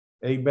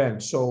Amen.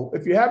 So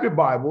if you have your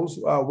Bibles,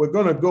 we're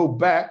going to go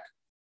back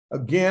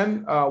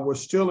again. We're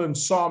still in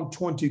Psalm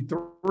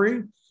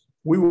 23.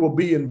 We will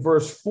be in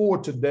verse 4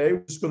 today.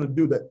 We're just going to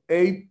do the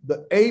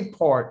A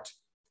part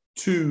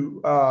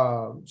to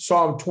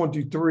Psalm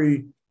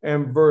 23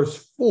 and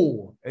verse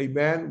 4.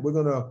 Amen.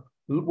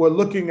 We're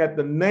looking at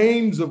the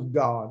names of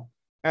God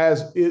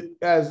as it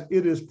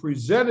is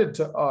presented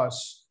to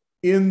us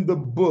in the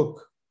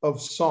book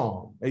of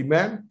Psalm.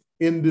 Amen.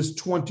 In this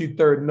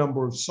 23rd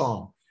number of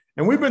Psalm.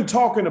 And we've been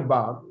talking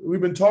about,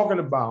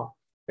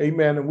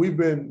 amen, and we've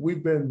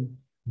been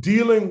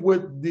dealing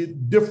with the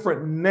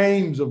different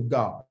names of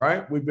God,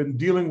 right? We've been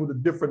dealing with the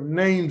different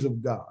names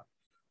of God.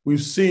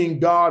 We've seen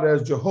God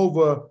as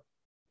Jehovah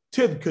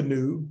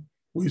Tidkenu.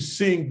 We've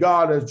seen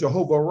God as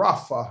Jehovah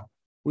Rapha.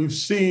 We've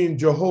seen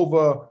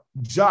Jehovah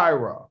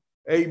Jireh,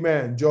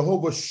 amen,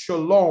 Jehovah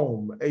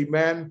Shalom,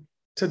 amen.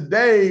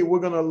 Today, we're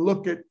going to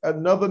look at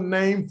another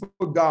name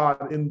for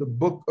God in the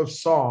book of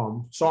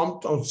Psalm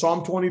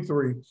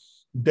 23.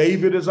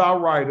 David is our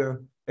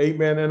writer,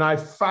 amen. And I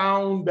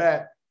found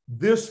that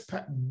this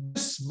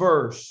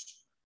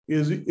verse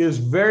is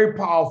very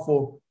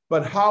powerful,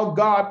 but how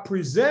God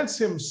presents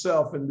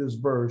himself in this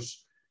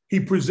verse, he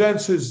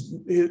presents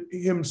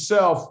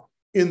himself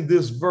in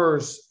this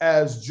verse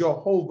as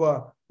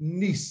Jehovah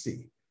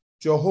Nissi,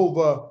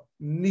 Jehovah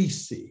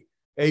Nissi,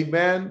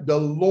 amen. The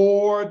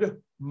Lord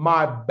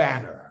my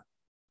banner.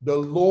 The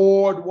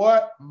Lord,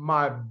 what?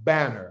 My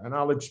banner. And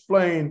I'll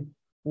explain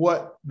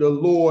what the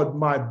Lord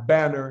my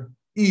banner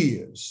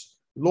is.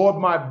 Lord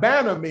my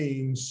banner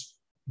means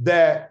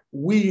that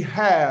we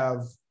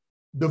have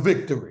the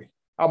victory.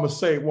 I'm going to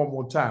say it one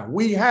more time.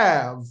 We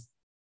have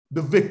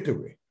the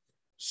victory.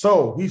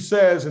 So he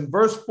says in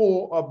verse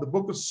 4 of the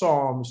book of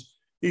Psalms,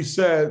 he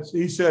says,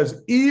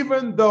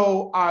 even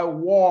though I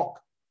walk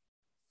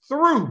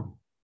through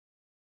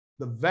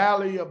the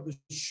valley of the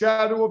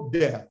shadow of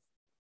death,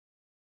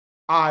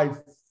 I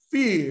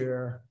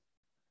fear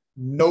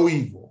no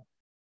evil.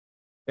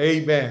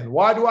 Amen.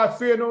 Why do I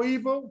fear no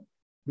evil?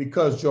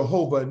 Because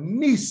Jehovah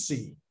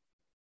Nissi,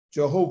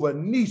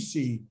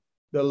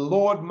 the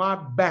Lord my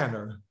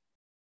banner,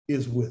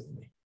 is with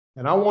me.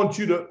 And I want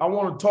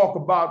to talk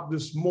about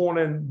this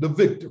morning the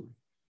victory,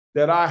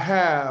 that I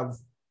have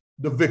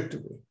the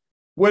victory.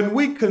 When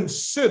we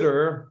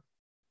consider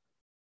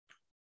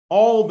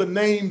all the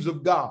names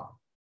of God,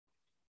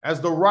 as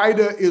the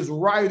writer is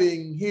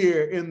writing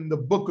here in the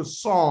book of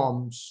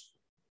Psalms,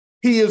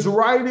 he is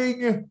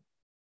writing,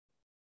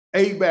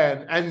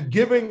 amen, and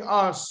giving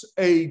us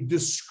a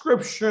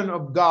description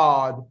of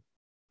God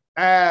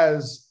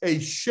as a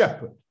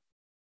shepherd.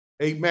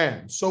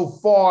 Amen. So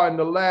far in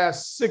the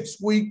last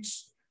 6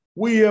 weeks,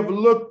 we have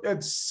looked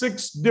at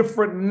 6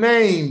 different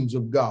names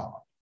of God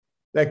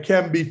that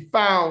can be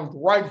found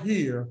right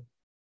here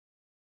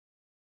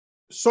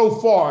so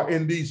far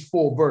in these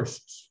 4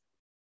 verses.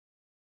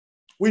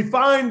 We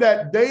find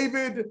that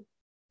David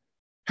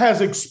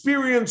has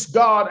experienced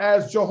God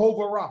as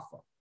Jehovah Rapha.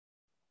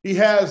 He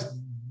has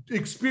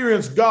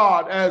experienced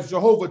God as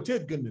Jehovah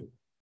Tidkenu.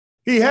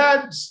 He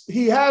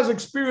has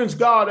experienced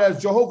God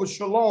as Jehovah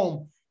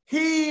Shalom.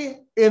 He,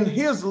 in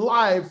his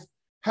life,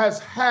 has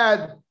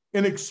had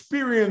an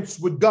experience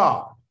with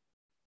God.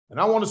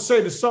 And I want to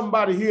say to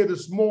somebody here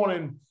this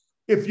morning,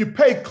 if you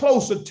pay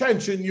close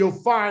attention, you'll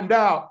find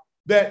out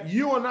that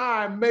you and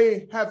I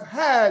may have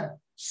had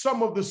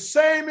some of the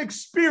same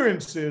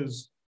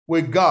experiences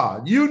with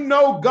God. You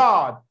know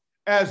God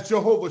as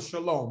Jehovah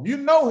Shalom. You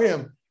know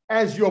him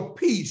as your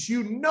peace.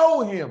 You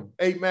know him,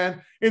 amen,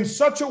 in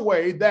such a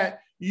way that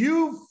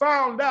you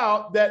found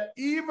out that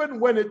even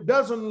when it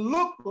doesn't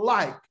look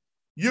like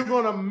you're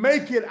going to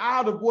make it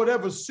out of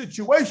whatever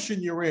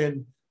situation you're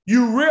in,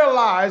 you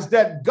realize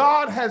that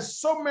God has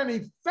so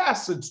many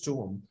facets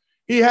to him.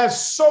 He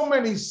has so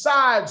many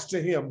sides to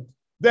him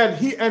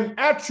and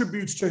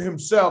attributes to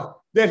himself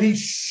that he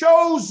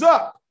shows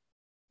up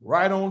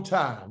right on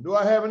time. Do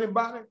I have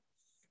anybody?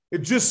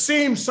 It just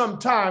seems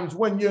sometimes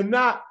when you're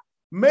not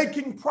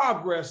making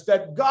progress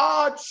that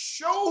God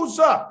shows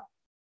up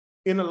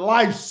in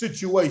life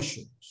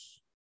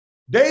situations.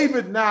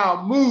 David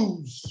now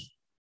moves,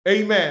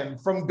 amen,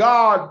 from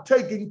God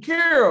taking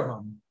care of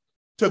him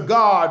to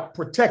God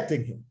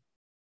protecting him.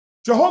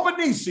 Jehovah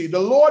Nissi, the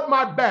Lord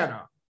my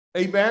banner,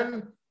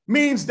 amen,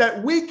 means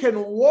that we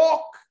can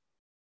walk,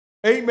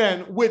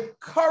 amen, with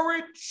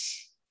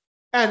courage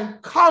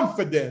and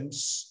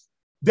confidence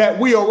that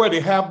we already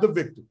have the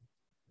victory.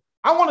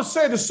 I want to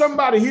say to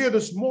somebody here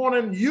this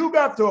morning, you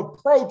got to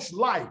approach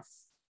life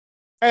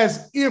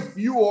as if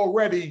you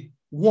already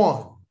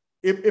won.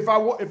 If I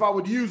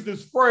would use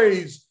this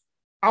phrase,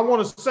 I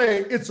want to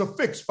say it's a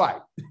fixed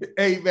fight,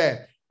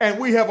 amen, and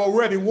we have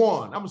already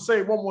won. I'm going to say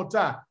it one more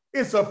time.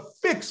 It's a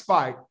fixed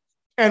fight,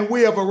 and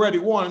we have already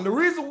won. And the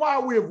reason why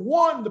we have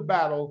won the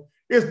battle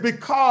is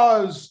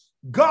because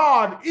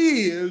God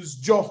is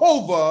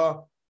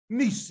Jehovah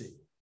Nissi.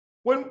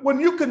 When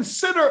you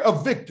consider a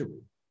victory,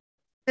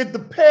 it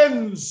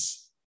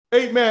depends,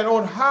 amen,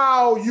 on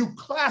how you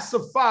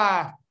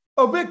classify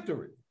a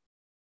victory.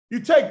 You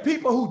take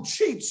people who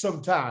cheat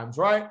sometimes,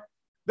 right?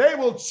 They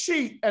will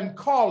cheat and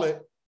call it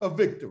a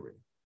victory.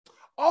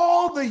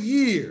 All the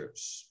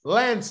years,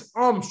 Lance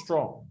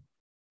Armstrong,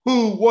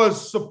 who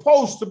was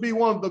supposed to be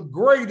one of the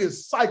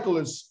greatest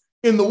cyclists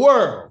in the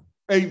world,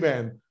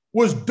 amen,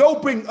 was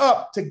doping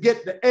up to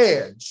get the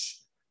edge.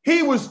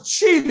 He was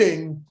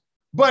cheating,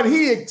 but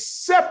he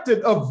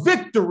accepted a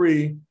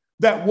victory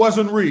that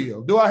wasn't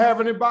real. Do I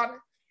have anybody?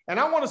 And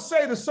I want to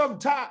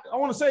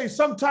say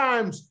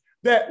sometimes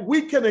that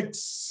we can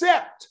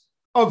accept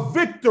a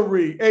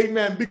victory,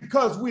 amen,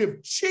 because we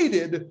have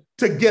cheated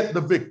to get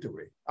the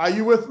victory. Are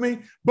you with me?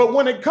 But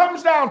when it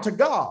comes down to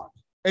God,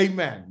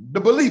 amen,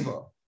 the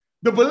believer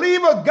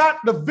got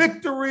the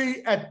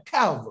victory at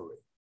Calvary.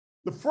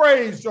 The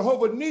phrase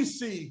Jehovah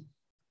Nissi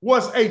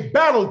was a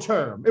battle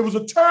term. It was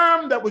a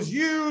term that was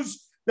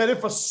used that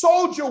if a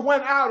soldier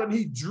went out and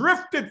he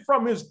drifted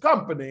from his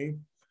company,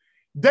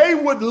 they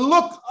would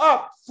look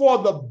up for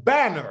the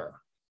banner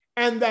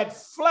and that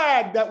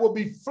flag that will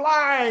be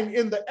flying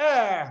in the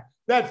air.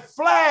 That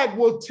flag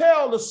will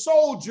tell the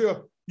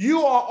soldier,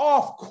 you are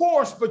off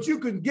course, but you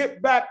can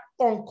get back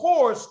on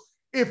course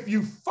if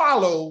you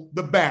follow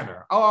the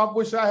banner. Oh, I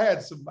wish I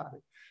had somebody.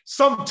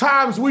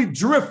 Sometimes we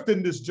drift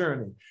in this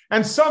journey,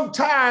 and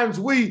sometimes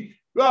we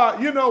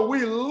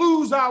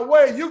lose our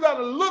way. You got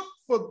to look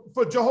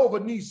for Jehovah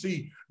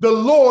Nissi, the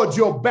Lord,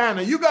 your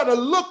banner. You got to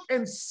look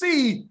and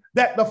see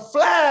that the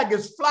flag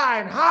is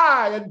flying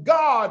high, and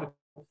God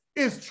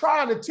is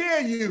trying to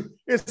tell you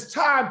it's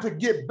time to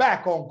get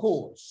back on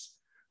course.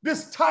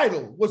 This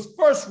title was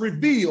first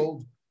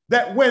revealed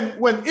that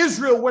when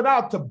Israel went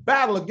out to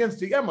battle against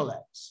the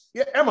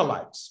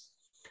Amalekites,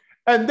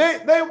 and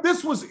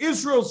this was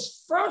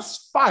Israel's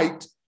first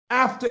fight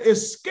after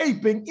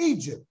escaping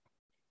Egypt.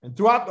 And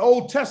throughout the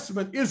Old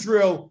Testament,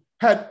 Israel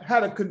had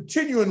a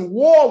continuing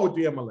war with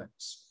the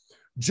Amalekites.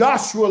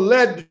 Joshua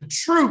led the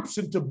troops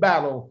into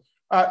battle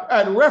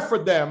at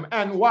Rephidim,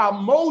 and while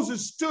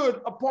Moses stood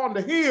upon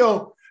the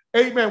hill,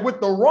 amen, with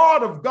the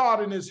rod of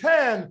God in his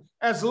hand,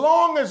 as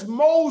long as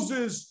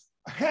Moses'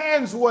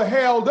 hands were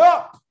held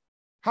up,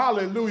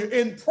 hallelujah,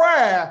 in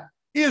prayer,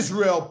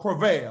 Israel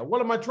prevailed.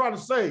 What am I trying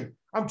to say?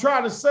 I'm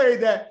trying to say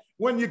that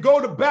when you go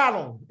to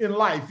battle in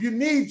life, you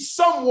need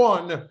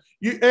someone,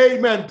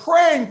 amen,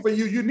 praying for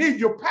you. You need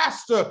your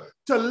pastor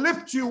to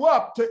lift you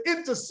up, to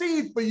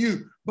intercede for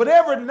you. But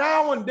every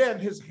now and then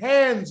his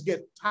hands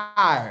get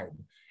tired.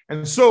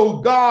 And so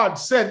God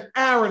sent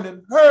Aaron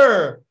and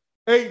Hur,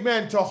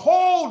 amen, to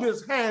hold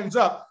his hands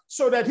up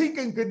so that he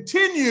can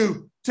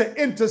continue to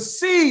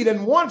intercede.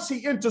 And once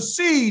he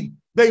interceded,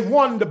 they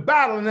won the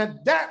battle. And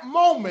at that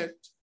moment,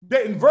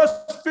 in verse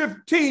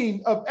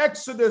 15 of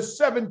Exodus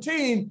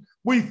 17,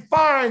 we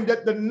find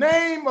that the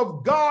name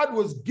of God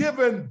was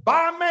given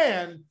by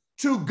man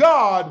to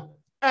God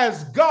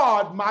as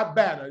God, my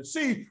banner.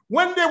 See,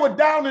 when they were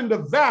down in the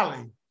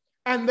valley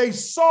and they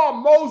saw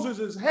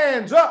Moses'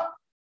 hands up,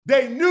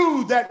 they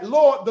knew that the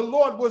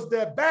Lord was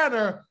their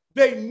banner.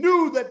 They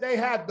knew that they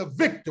had the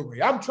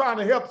victory. I'm trying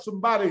to help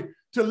somebody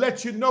to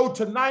let you know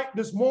tonight,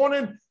 this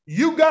morning,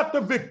 you got the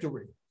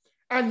victory.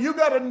 And you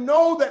got to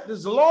know that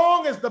as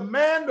long as the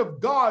man of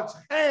God's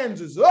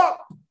hands is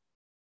up,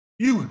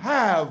 you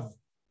have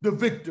the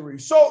victory.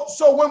 So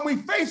when we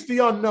face the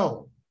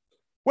unknown,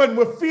 when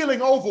we're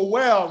feeling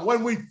overwhelmed,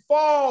 when we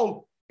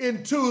fall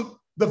into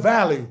the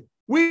valley,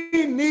 we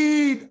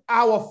need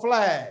our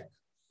flag.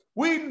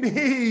 We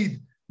need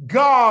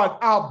God,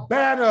 our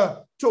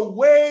banner, to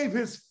wave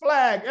his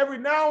flag. Every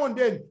now and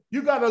then,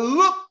 you got to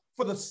look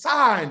for the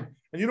sign.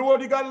 And you know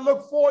what you got to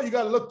look for? You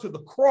got to look to the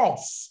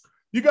cross.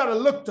 You got to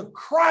look to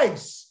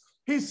Christ.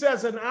 He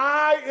says, and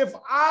if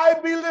I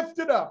be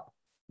lifted up,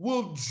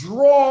 will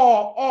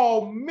draw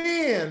all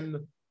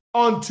men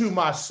unto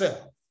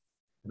myself.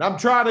 And I'm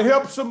trying to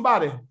help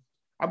somebody.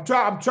 I'm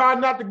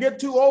trying not to get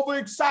too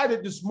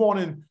overexcited this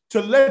morning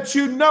to let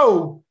you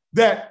know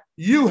that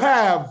you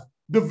have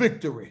the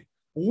victory.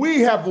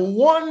 We have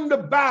won the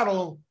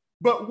battle,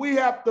 but we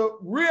have to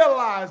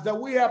realize that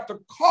we have to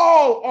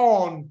call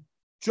on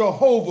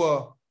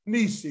Jehovah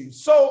Nissi.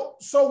 So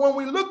when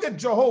we look at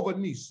Jehovah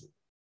Nissi,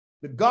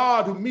 the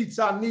God who meets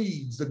our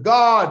needs, the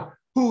God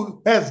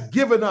who has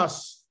given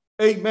us,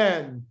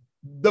 amen,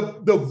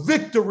 the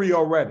victory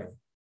already,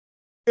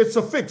 it's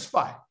a fixed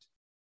fight.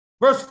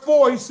 Verse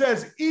 4, he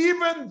says,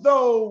 even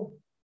though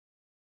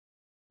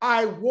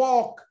I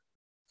walk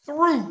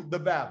through the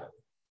valley,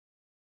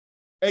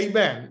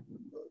 amen.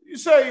 You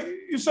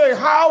say,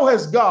 how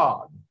has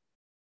God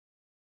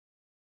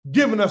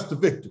given us the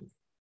victory?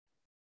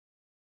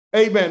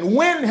 Amen.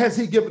 When has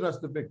he given us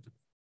the victory?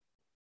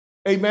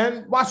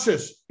 Amen. Watch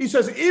this. He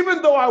says,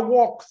 even though I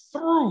walk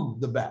through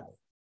the valley.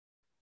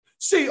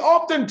 See,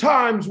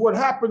 oftentimes what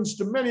happens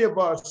to many of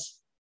us,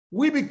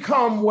 we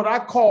become what I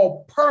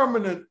call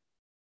permanent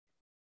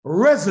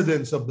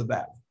residents of the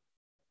valley.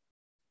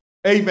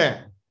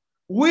 Amen.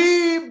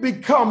 We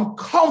become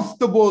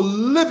comfortable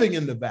living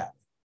in the valley.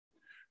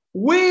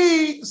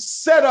 We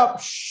set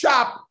up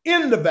shop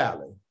in the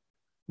valley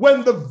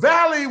when the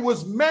valley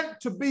was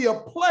meant to be a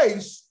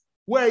place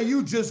where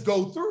you just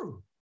go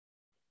through.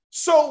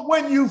 So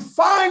when you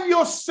find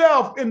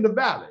yourself in the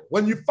valley,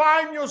 when you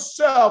find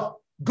yourself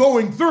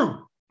going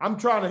through, I'm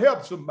trying to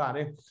help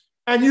somebody,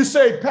 and you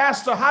say,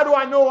 Pastor, how do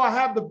I know I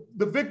have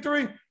the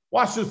victory?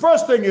 Watch this.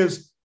 First thing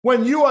is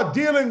when you are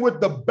dealing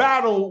with the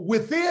battle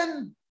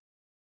within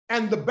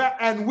and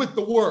with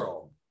the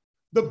world.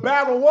 The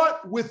battle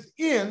what?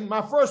 Within,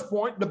 my first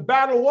point, the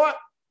battle what?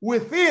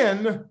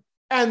 Within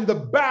and the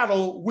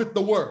battle with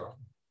the world.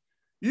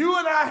 You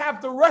and I have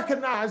to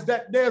recognize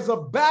that there's a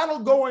battle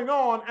going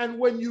on, and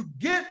when you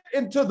get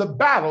into the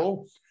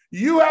battle,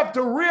 you have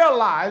to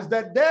realize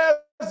that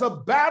there's a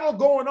battle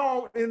going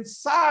on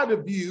inside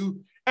of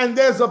you, and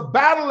there's a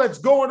battle that's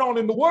going on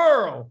in the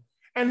world.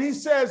 And he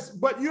says,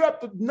 but you have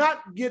to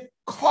not get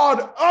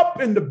caught up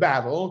in the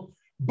battle,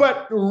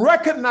 but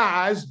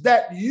recognize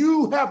that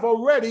you have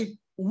already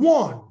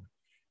won.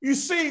 You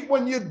see,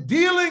 when you're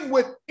dealing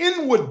with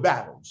inward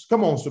battles,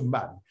 come on,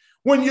 somebody.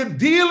 When you're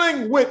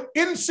dealing with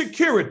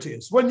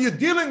insecurities, when you're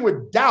dealing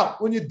with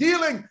doubt, when you're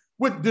dealing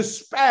with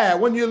despair,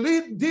 when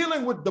you're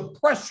dealing with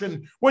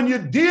depression, when you're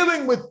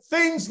dealing with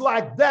things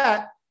like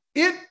that,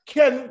 it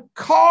can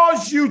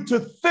cause you to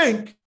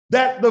think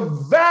that the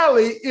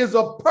valley is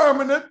a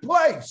permanent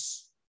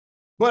place.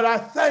 But I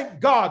thank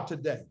God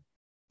today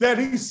that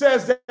he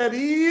says that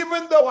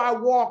even though I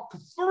walk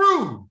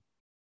through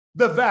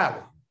the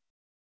valley,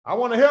 I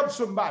want to help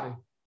somebody.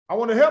 I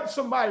want to help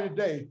somebody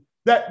today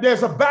that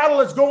there's a battle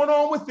that's going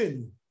on within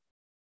you.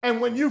 And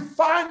when you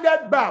find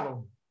that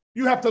battle,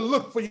 you have to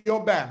look for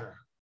your banner.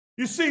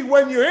 You see,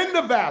 when you're in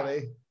the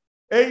valley,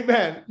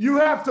 amen, you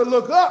have to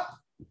look up.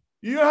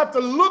 You have to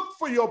look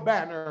for your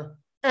banner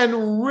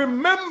and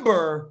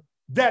remember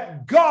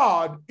that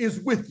God is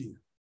with you.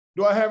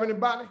 Do I have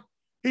anybody?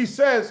 He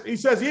says,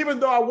 even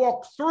though I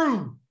walk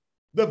through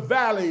the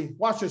valley,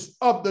 watch this,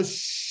 of the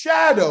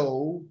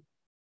shadow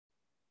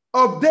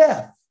of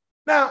death.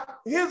 Now,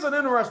 here's an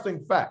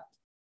interesting fact.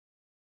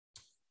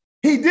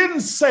 He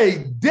didn't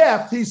say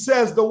death. He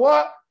says the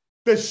what?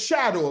 The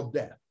shadow of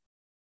death.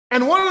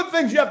 And one of the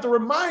things you have to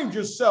remind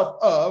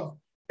yourself of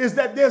is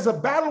that there's a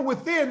battle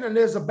within and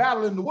there's a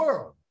battle in the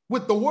world,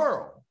 with the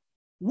world.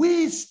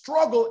 We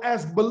struggle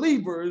as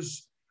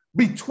believers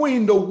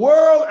between the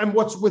world and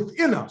what's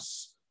within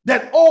us,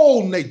 that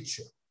old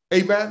nature.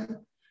 Amen.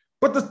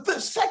 But the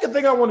second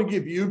thing I want to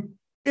give you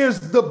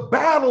is the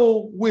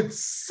battle with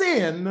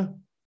sin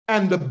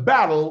and the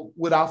battle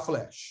with our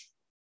flesh.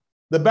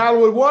 The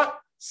battle with what?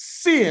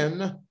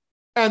 Sin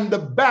and the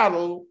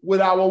battle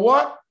with our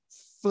what?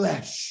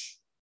 Flesh.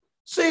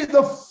 See,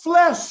 the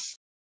flesh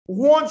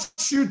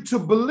wants you to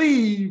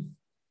believe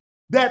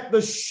that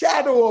the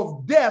shadow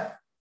of death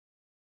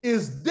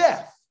is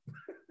death,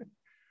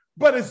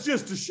 but it's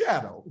just a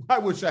shadow. I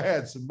wish I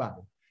had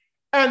somebody.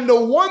 And the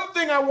one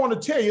thing I want to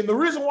tell you, and the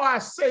reason why I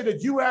say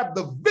that you have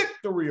the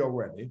victory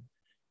already,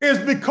 is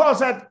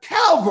because at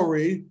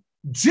Calvary,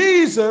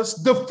 Jesus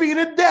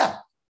defeated death.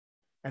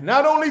 And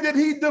not only did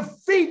he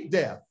defeat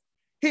death,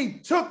 he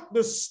took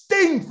the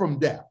sting from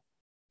death.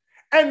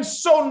 And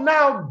so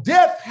now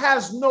death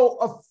has no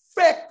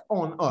effect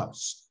on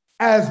us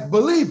as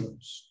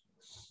believers.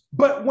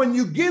 But when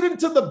you get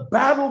into the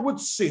battle with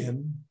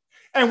sin,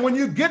 and when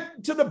you get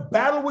into the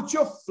battle with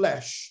your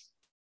flesh,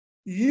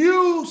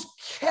 you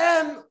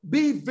can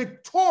be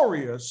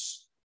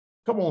victorious.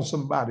 Come on,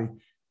 somebody.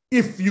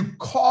 If you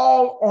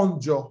call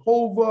on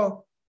Jehovah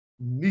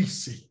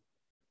Nissi.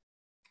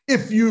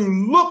 If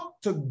you look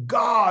to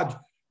God,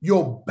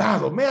 your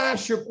battle. May I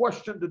ask you a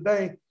question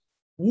today?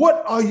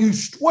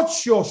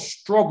 What's your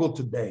struggle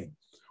today?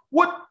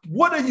 What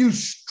are you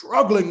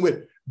struggling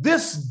with?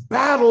 This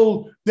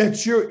battle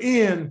that you're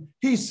in,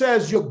 he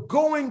says you're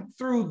going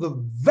through the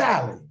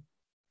valley.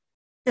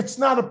 It's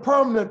not a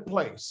permanent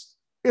place.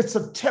 It's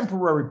a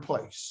temporary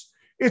place.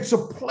 It's a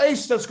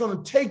place that's going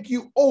to take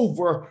you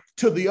over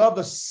to the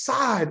other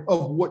side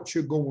of what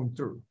you're going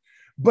through.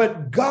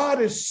 But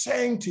God is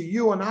saying to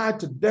you and I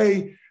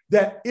today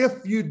that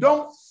if you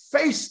don't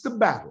face the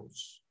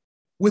battles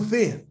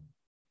within,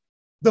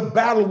 the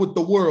battle with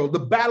the world, the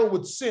battle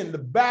with sin, the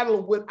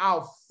battle with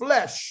our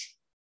flesh,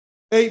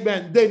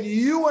 amen, then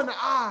you and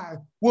I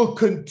will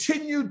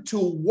continue to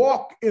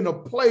walk in a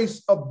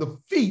place of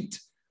defeat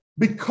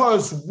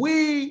because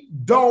we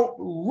don't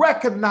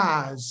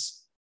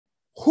recognize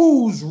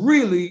who's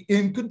really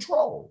in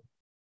control.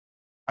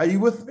 Are you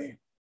with me?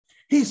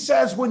 He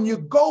says when you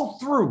go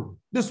through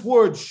this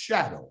word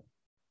shadow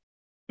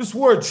is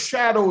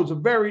a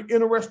very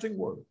interesting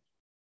word.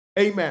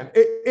 Amen.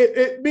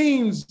 It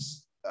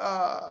means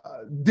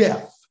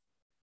death.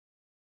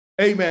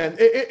 Amen.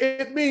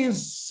 It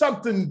means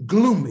something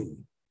gloomy.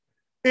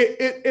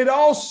 It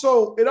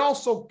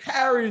also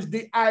carries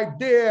the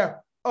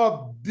idea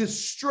of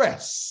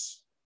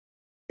distress.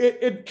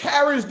 It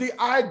carries the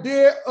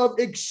idea of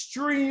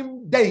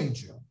extreme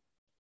danger.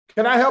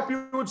 Can I help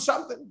you with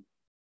something?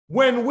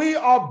 When we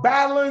are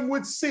battling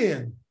with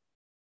sin,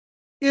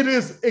 it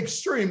is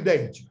extreme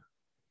danger.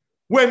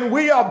 When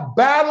we are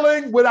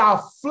battling with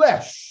our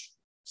flesh,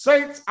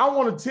 saints, I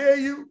want to tell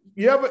you,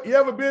 you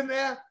ever been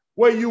there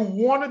where you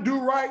want to do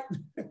right,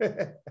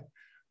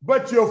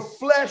 but your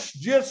flesh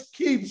just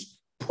keeps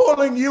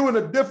pulling you in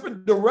a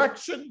different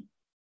direction,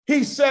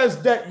 he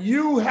says that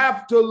you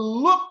have to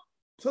look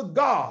to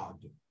God,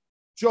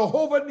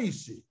 Jehovah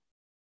Nissi,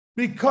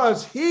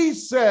 because he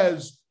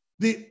says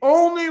the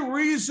only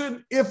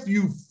reason if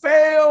you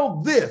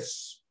fail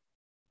this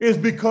is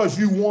because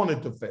you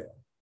wanted to fail.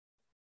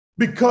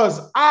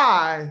 Because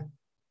I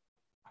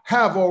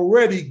have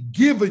already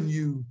given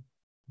you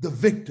the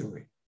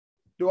victory.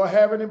 Do I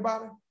have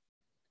anybody?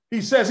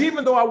 He says,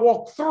 even though I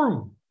walk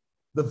through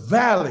the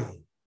valley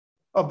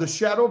of the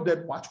shadow of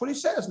death, watch what he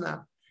says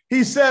now.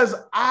 He says,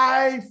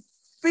 I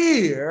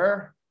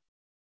fear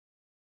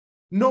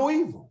no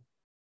evil.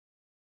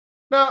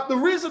 Now, the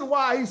reason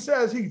why he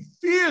says he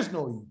fears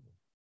no evil,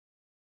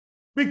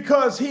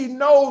 because he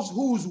knows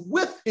who's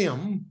with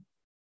him,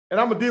 and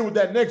I'm going to deal with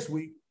that next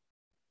week,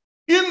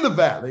 in the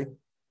valley.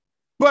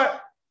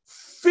 But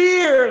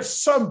fear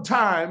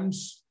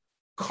sometimes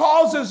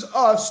causes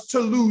us to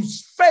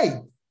lose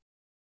faith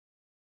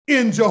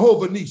in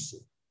Jehovah Nissi.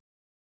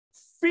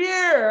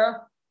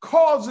 Fear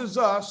causes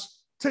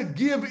us to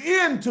give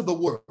in to the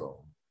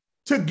world,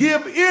 to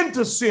give in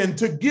to sin,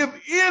 to give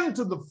in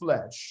to the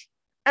flesh,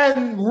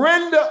 and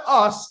render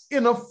us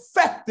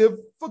ineffective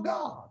for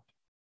God.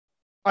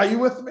 Are you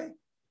with me?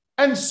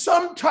 And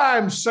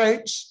sometimes,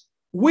 saints,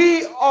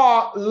 we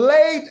are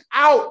laid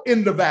out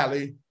in the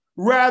valley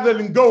rather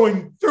than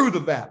going through the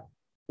valley.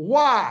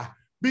 Why?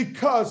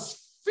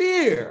 Because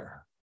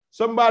fear,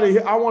 somebody,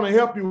 I want to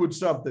help you with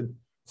something.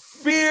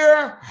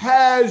 Fear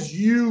has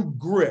you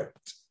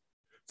gripped.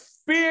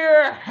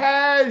 Fear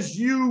has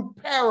you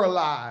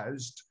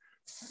paralyzed.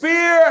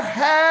 Fear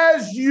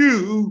has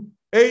you,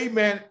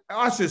 amen,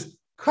 ushers,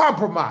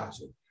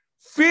 compromising.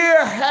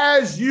 Fear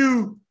has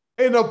you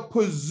in a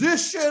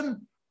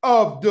position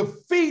of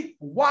defeat.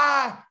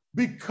 Why?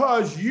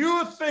 Because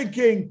you're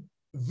thinking,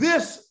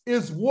 this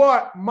is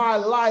what my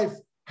life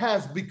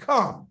has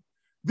become.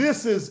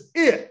 This is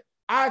it.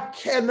 I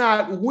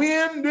cannot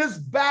win this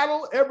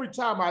battle. Every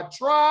time I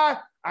try,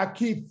 I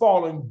keep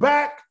falling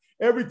back.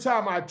 Every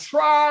time I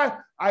try,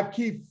 I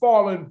keep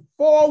falling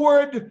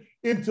forward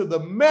into the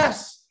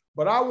mess.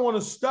 But I want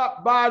to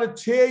stop by to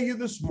tell you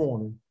this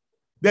morning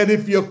that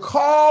if you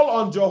call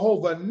on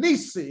Jehovah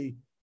Nissi,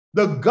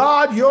 the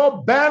God,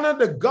 your banner,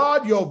 the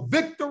God, your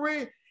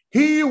victory,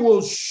 he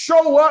will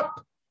show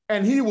up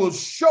and he will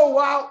show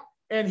out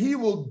and he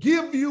will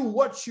give you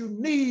what you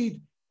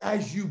need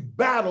as you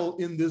battle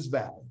in this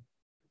valley.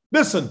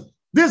 Listen,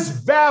 this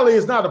valley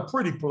is not a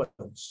pretty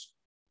place.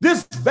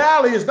 This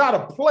valley is not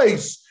a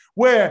place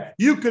where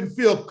you can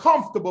feel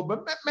comfortable.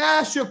 But may I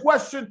ask you a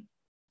question?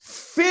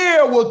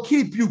 Fear will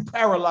keep you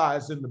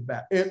paralyzed in the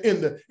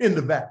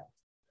valley.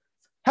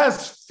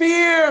 Has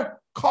fear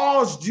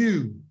caused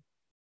you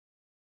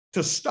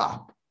to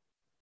stop?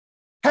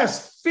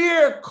 Has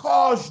fear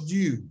caused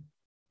you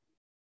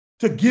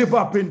to give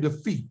up in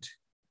defeat?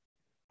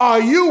 Are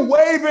you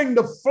waving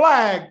the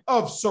flag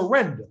of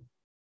surrender?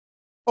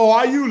 Or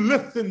are you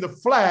lifting the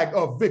flag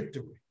of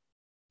victory?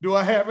 Do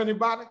I have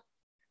anybody?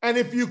 And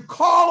if you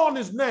call on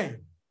his name,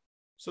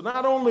 so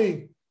not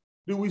only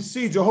do we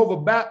see Jehovah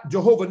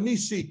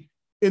Nissi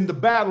in the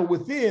battle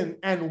within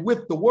and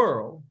with the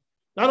world,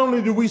 not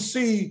only do we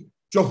see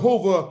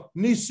Jehovah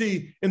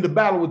Nissi in the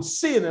battle with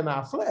sin in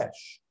our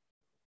flesh,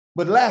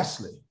 but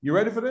lastly, you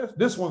ready for this?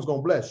 This one's going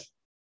to bless you.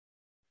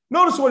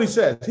 Notice what he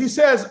says. He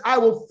says, I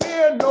will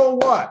fear no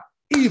what?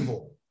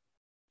 Evil.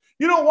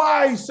 You know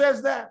why he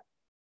says that?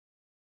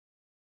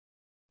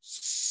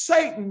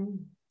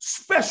 Satan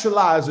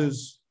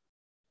specializes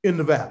in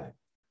the valley.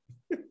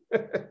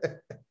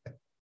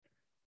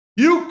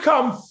 You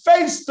come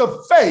face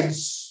to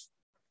face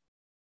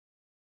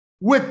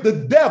with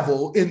the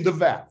devil in the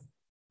valley.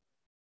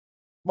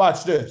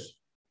 Watch this.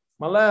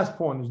 My last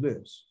point is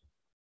this.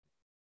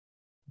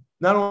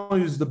 Not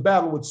only is the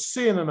battle with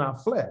sin in our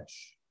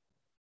flesh,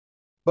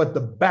 but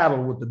the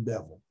battle with the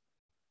devil.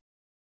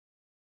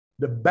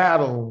 The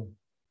battle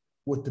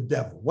with the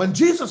devil. When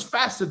Jesus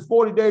fasted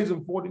 40 days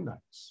and 40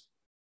 nights,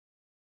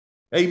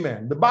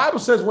 amen. The Bible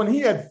says when he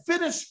had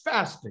finished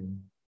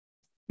fasting,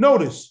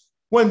 notice,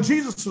 when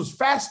Jesus was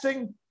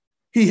fasting,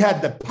 he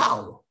had the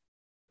power.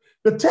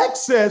 The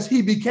text says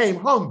he became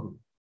hungry.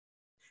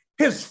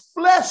 His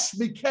flesh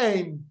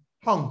became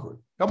hungry.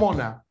 Come on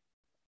now.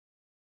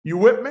 You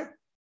with me?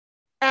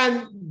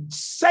 And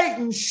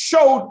Satan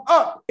showed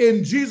up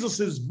in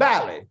Jesus's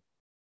valley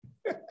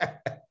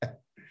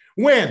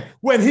when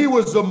he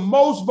was the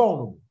most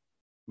vulnerable.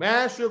 May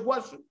I ask you a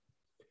question?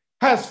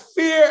 Has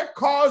fear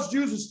caused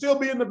you to still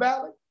be in the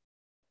valley?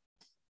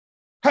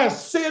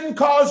 Has sin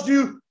caused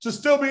you to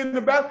still be in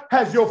the valley?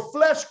 Has your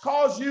flesh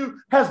caused you?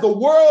 Has the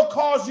world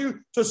caused you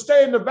to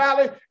stay in the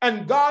valley?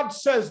 And God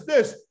says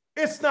this,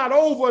 it's not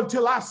over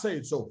until I say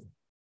it's over.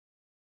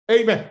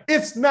 Amen.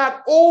 It's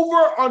not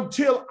over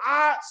until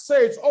I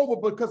say it's over,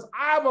 because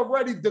I've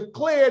already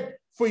declared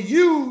for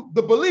you,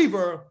 the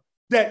believer,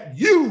 that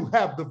you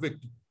have the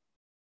victory.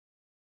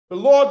 The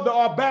Lord,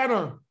 our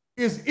banner,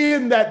 is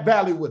in that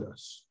valley with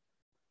us.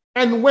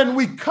 And when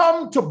we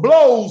come to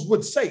blows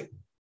with Satan,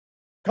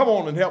 Come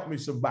on and help me,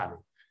 somebody.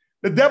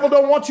 The devil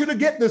don't want you to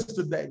get this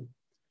today.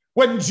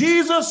 When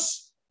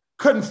Jesus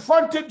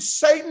confronted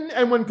Satan,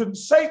 and when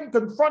Satan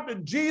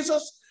confronted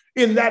Jesus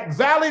in that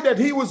valley that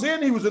he was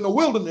in the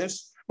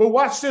wilderness. But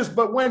watch this.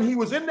 But when he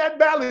was in that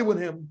valley with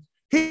him,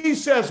 he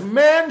says,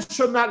 man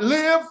shall not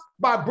live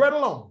by bread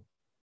alone,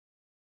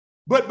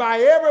 but by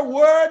every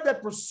word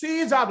that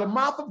proceeds out of the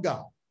mouth of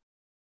God.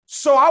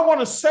 So I want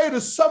to say to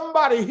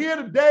somebody here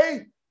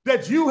today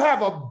that you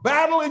have a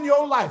battle in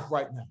your life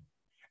right now.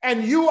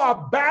 And you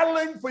are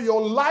battling for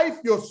your life,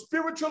 your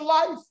spiritual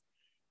life,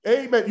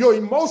 amen, your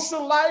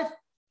emotional life,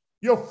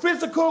 your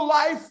physical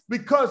life,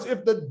 because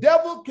if the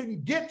devil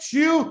can get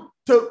you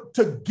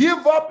to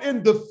give up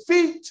in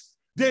defeat,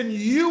 then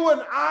you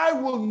and I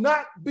will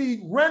not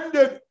be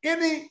rendered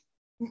anything,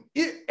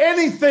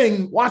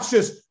 watch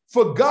this,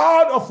 for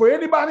God or for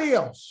anybody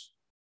else.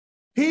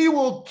 He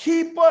will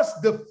keep us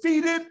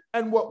defeated.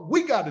 And what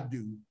we got to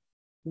do,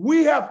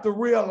 we have to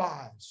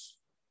realize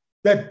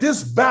that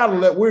this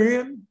battle that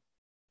we're in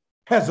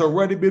has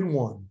already been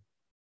won.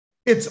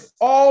 It's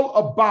all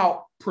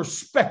about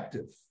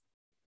perspective.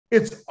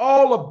 It's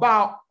all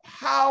about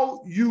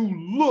how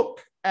you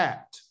look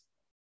at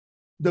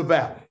the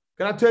valley.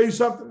 Can I tell you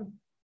something?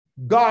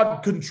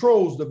 God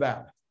controls the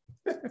valley.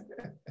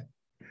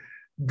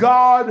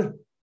 God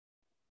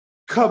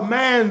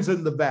commands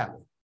in the valley.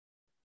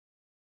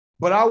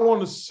 But I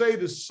want to say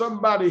to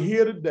somebody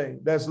here today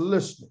that's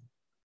listening,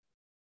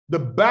 the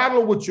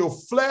battle with your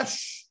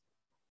flesh,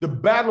 the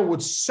battle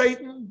with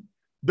Satan,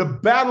 the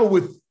battle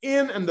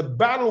within and the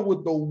battle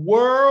with the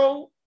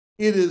world,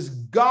 it is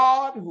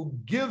God who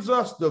gives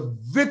us the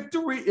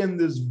victory in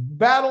this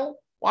battle.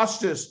 Watch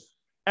this.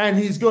 And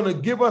he's going to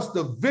give us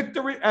the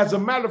victory. As a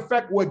matter of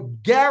fact, we're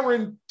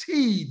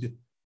guaranteed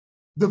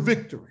the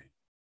victory.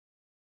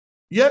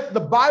 Yet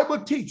the Bible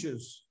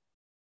teaches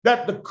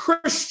that the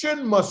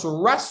Christian must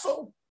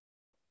wrestle,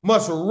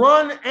 must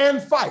run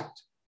and fight.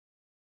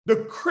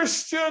 The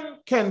Christian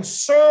can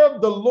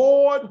serve the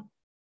Lord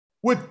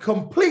with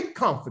complete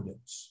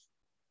confidence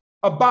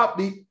about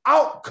the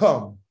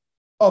outcome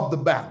of the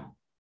battle,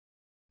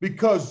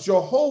 because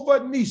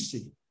Jehovah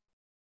Nissi,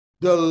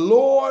 the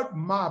Lord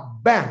my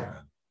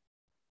banner,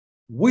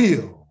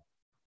 will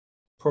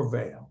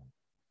prevail.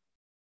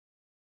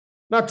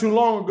 Not too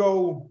long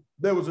ago,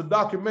 there was a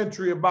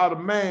documentary about a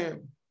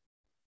man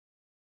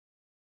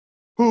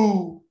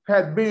who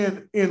had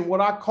been in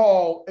what I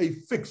call a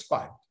fixed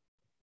fight.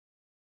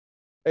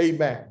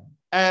 Amen.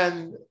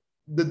 And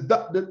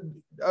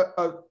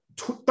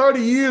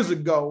 30 years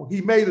ago,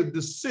 he made a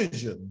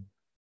decision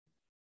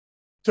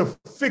to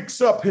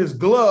fix up his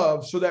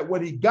gloves so that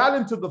when he got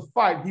into the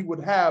fight, he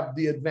would have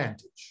the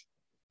advantage.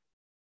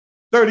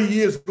 30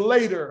 years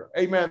later,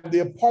 amen, the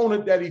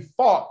opponent that he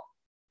fought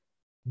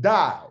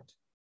died.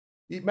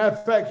 Matter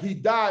of fact, he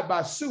died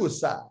by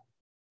suicide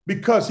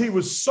because he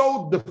was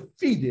so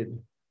defeated,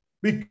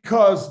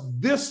 because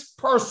this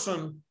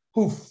person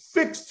who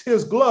fixed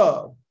his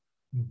glove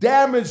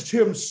damaged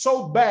him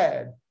so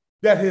bad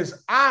that his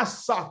eye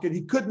socket,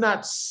 he could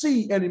not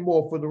see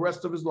anymore for the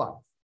rest of his life.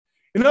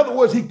 In other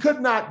words, he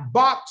could not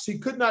box, he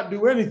could not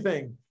do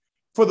anything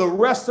for the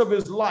rest of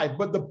his life.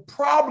 But the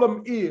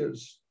problem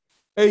is,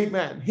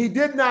 amen, he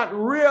did not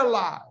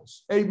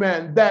realize,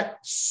 amen, that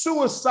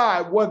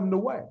suicide wasn't the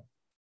way.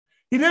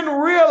 He didn't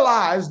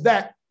realize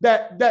that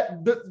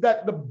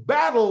the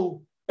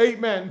battle,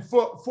 amen,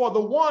 for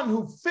the one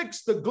who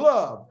fixed the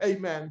glove,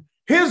 amen,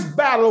 his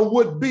battle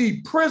would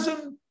be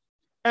prison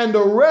and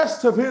the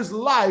rest of his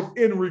life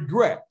in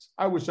regret.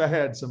 I wish I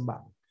had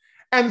somebody.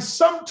 And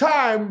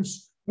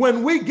sometimes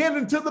when we get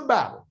into the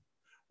battle,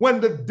 when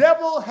the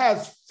devil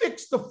has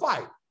fixed the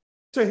fight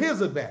to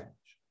his advantage,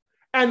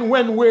 and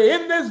when we're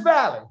in this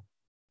valley,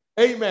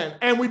 amen,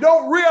 and we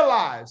don't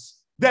realize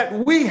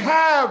that we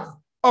have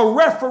a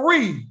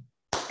referee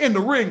in the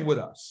ring with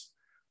us.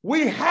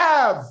 We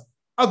have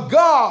a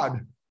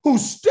God who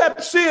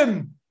steps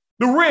in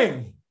the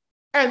ring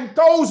and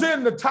throws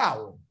in the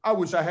towel. I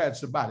wish I had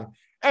somebody.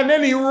 And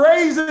then he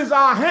raises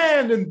our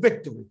hand in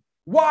victory.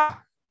 Why?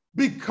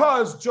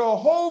 Because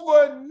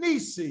Jehovah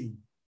Nissi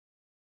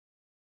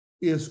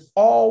is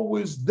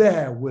always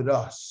there with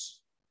us,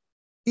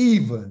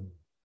 even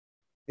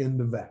in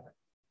the valley.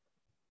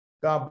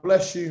 God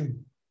bless you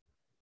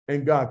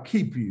and God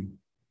keep you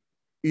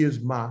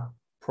is my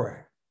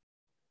prayer.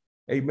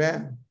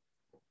 Amen.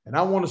 And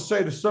I want to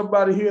say to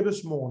somebody here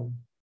this morning,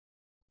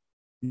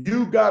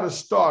 you got to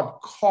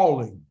start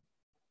calling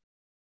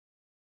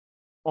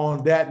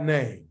on that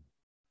name.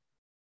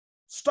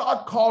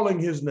 Start calling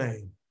his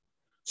name.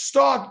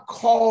 Start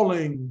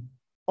calling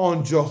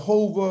on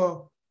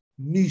Jehovah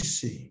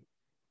Nissi.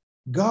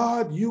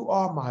 God, you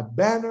are my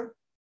banner.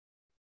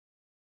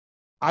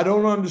 I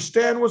don't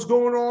understand what's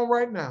going on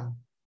right now.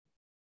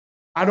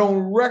 I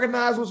don't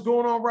recognize what's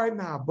going on right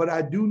now, but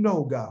I do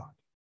know, God,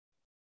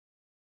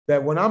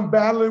 that when I'm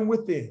battling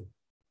within,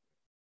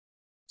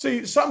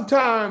 see,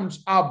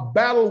 sometimes our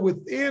battle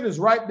within is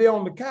right there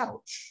on the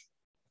couch.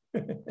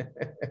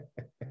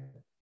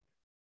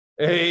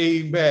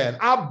 Amen.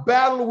 Our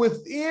battle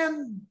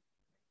within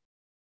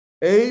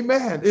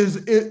Amen.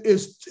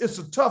 It's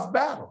a tough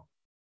battle.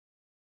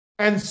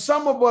 And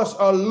some of us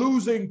are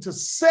losing to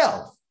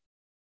self.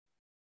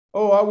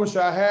 Oh, I wish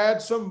I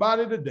had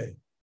somebody today.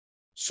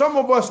 Some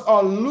of us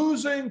are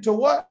losing to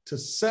what? To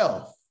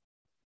self.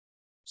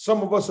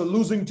 Some of us are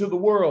losing to the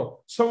world.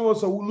 Some of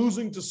us are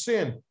losing to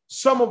sin.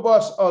 Some of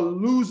us are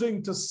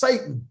losing to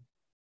Satan.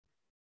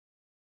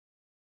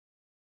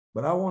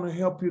 But I want to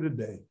help you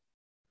today.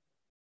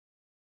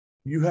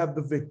 You have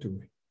the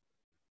victory.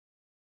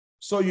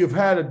 So you've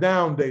had a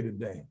down day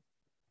today,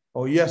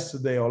 or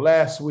yesterday, or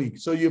last week.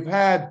 So you've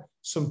had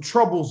some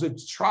troubles and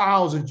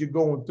trials that you're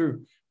going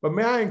through. But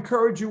may I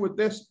encourage you with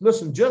this?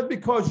 Listen, just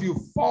because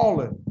you've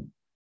fallen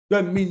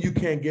doesn't mean you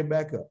can't get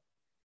back up.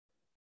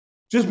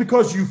 Just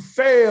because you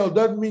failed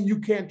doesn't mean you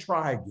can't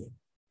try again.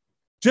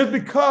 Just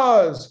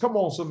because, come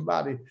on,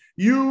 somebody,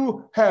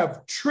 you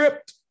have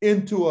tripped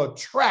into a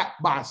trap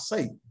by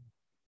Satan,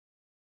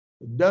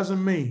 it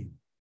doesn't mean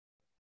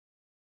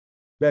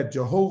that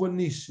Jehovah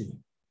Nissi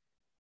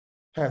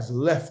has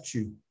left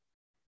you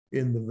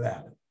in the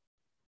valley.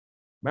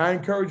 May I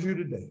encourage you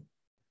today?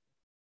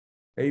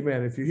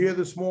 Amen. If you're here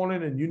this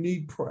morning and you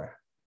need prayer,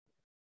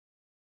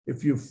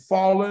 if you've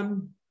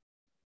fallen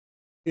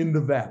in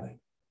the valley,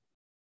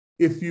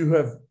 if you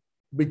have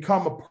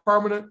become a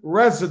permanent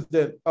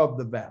resident of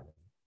the valley,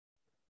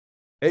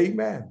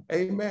 amen,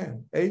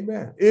 amen,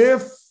 amen.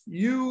 If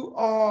you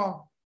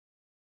are,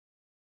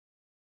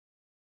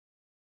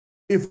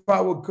 if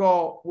I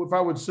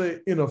would say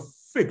in a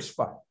fixed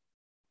fight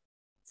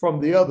from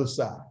the other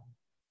side,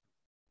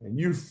 and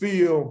you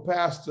feel,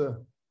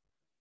 Pastor,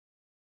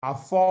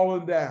 I've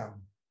fallen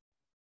down,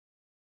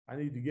 I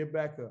need to get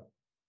back up,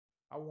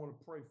 I want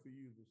to pray for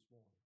you this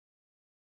morning.